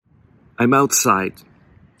I'm outside,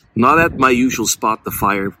 not at my usual spot, the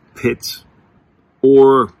fire pit,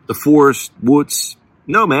 or the forest, woods.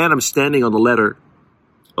 No, man, I'm standing on a ladder.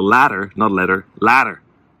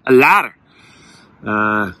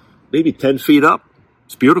 Maybe 10 feet up.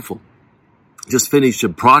 It's beautiful. Just finished a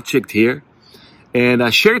project here. And I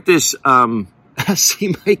shared this,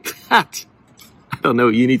 see my cat. I don't know,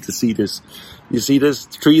 you need to see this. You see this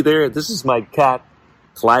tree there? This is my cat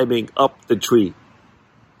climbing up the tree.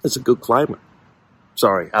 That's a good climber.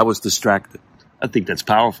 Sorry, I was distracted. I think that's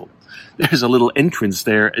powerful. There's a little entrance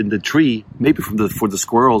there in the tree, maybe for the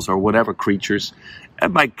squirrels or whatever creatures.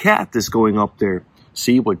 And my cat is going up there,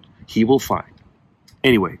 see what he will find.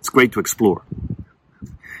 Anyway, it's great to explore.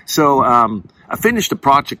 So I finished the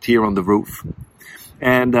project here on the roof.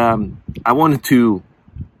 And I wanted to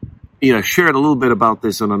shared a little bit about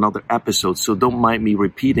this on another episode, so don't mind me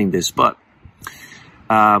repeating this. But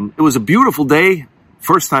it was a beautiful day,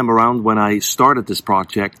 first time around when I started this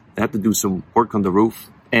project. I had to do some work on the roof.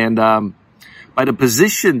 And by the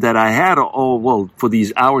position that I had, for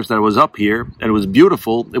these hours that I was up here, and it was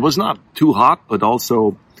beautiful. It was not too hot, but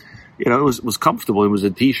also, it was comfortable. It was a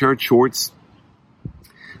t-shirt, shorts.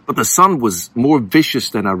 But the sun was more vicious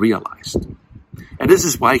than I realized. And this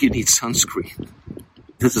is why you need sunscreen.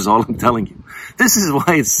 This is all I'm telling you. This is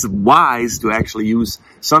why it's wise to actually use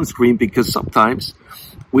sunscreen, because sometimes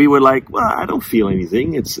we were like, well, I don't feel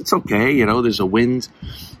anything. It's okay. There's a wind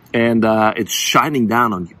and it's shining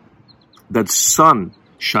down on you. That sun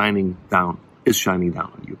is shining down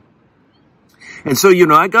on you. And so,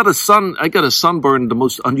 I got a sunburn in the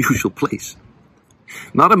most unusual place.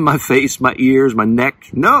 Not in my face, my ears, my neck.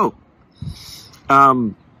 No.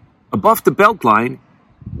 Above the belt line.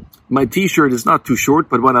 My t-shirt is not too short,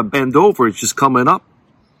 but when I bend over, it's just coming up.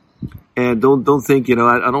 And don't think,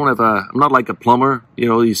 I'm not like a plumber.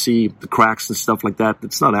 You see the cracks and stuff like that.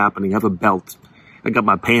 It's not happening. I have a belt. I got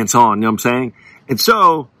my pants on, you know what I'm saying? And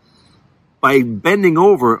so, by bending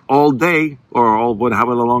over all day, or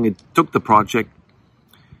however long it took the project,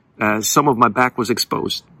 some of my back was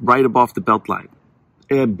exposed, right above the belt line.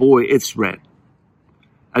 And boy, it's red.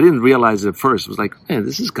 I didn't realize it at first. It was like, man,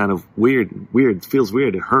 this is kind of weird. It feels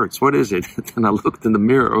weird. It hurts. What is it? And I looked in the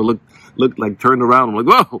mirror, or turned around. I'm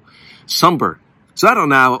like, whoa, sunburn. So I don't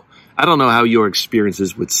know how your experience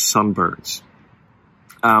is with sunburns.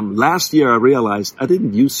 Last year I realized I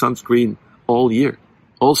didn't use sunscreen all year,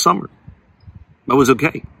 all summer. I was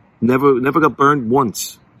okay. Never got burned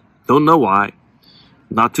once. Don't know why.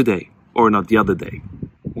 Not today, or not the other day.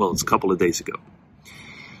 Well, it's a couple of days ago.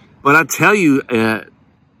 But I tell you,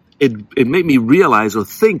 it made me realize or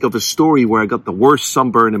think of a story where I got the worst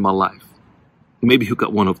sunburn in my life. Maybe you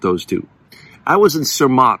got one of those too. I was in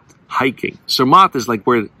Zermatt hiking. Zermatt is like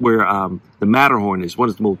where the Matterhorn is. One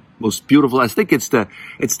of the most beautiful. I think it's the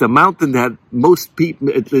mountain that most people.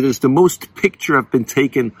 It is the most picture have been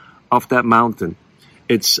taken of that mountain.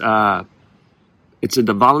 It's in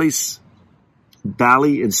the Valais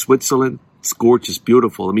Valley in Switzerland. It's gorgeous,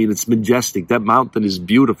 beautiful. I mean, it's majestic. That mountain is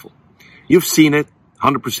beautiful. You've seen it.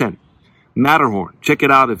 100%. Matterhorn. Check it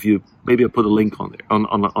out maybe I'll put a link on there,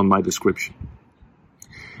 on my description.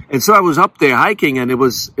 And so I was up there hiking, and it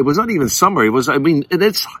was not even summer.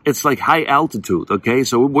 It's like high altitude, okay?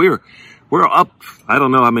 So we're up, I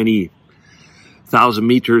don't know how many 1,000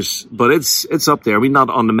 meters, but it's up there. I mean, not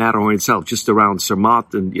on the Matterhorn itself, just around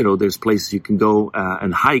Zermatt, and, there's places you can go,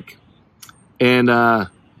 and hike. And,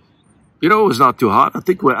 it was not too hot. I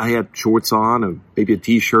think I had shorts on, and maybe a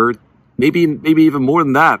t-shirt. Maybe even more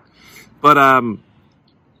than that. But I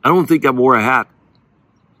don't think I wore a hat.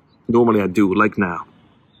 Normally I do, like now.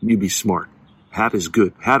 You be smart. Hat is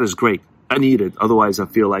good. Hat is great. I need it. Otherwise I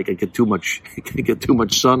feel like I get too much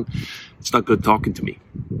sun. It's not good talking to me.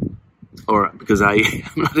 Or because I'm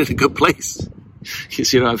not in a good place.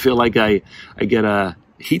 I feel like I get a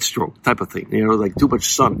heat stroke type of thing. Like too much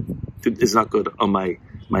sun is not good on my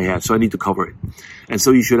hat. So I need to cover it. And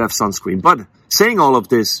so you should have sunscreen. But saying all of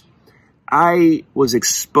this, I was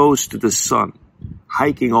exposed to the sun,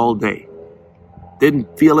 hiking all day.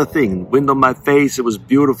 Didn't feel a thing. Wind on my face. It was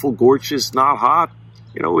beautiful, gorgeous, not hot.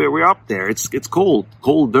 We're up there. It's cold.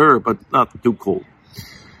 Colder, but not too cold.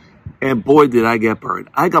 And boy, did I get burned.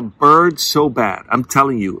 I got burned so bad. I'm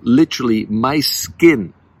telling you, literally, my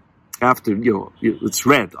skin, after, it's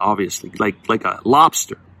red, obviously, like a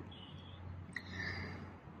lobster.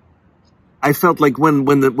 I felt like when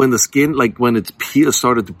the skin, like when it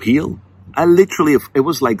started to peel, it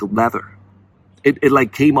was like leather. It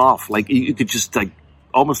like came off, like you could just like,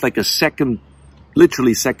 almost like a second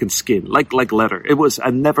skin, like leather. I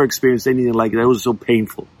never experienced anything like that. It was so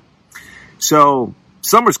painful. So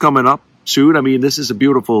summer's coming up. soon. I mean, this is a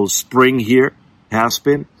beautiful spring here, has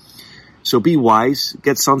been. So be wise.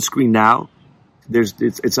 Get sunscreen now.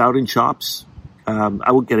 It's out in shops.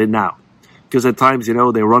 I will get it now. Because at times, they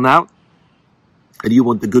run out. And you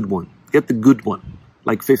want the good one. Get the good one.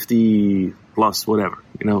 Like 50 plus, whatever.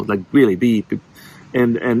 Like really be.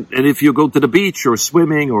 And if you go to the beach or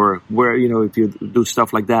swimming or where, if you do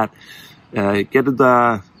stuff like that, get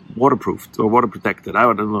it waterproofed or water protected. I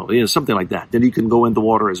don't know, something like that. Then you can go in the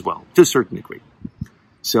water as well, to a certain degree.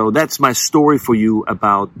 So that's my story for you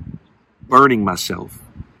about burning myself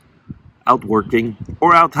out working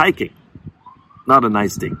or out hiking. Not a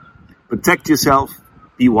nice thing. Protect yourself.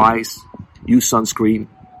 Be wise. Use sunscreen.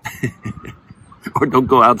 Or don't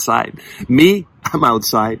go outside. Me, I'm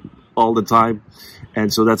outside all the time.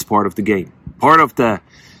 And so that's part of the game. Part of the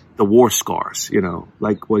war scars,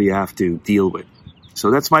 like what you have to deal with. So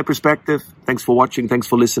that's my perspective. Thanks for watching. Thanks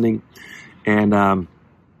for listening. And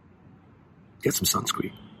get some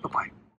sunscreen.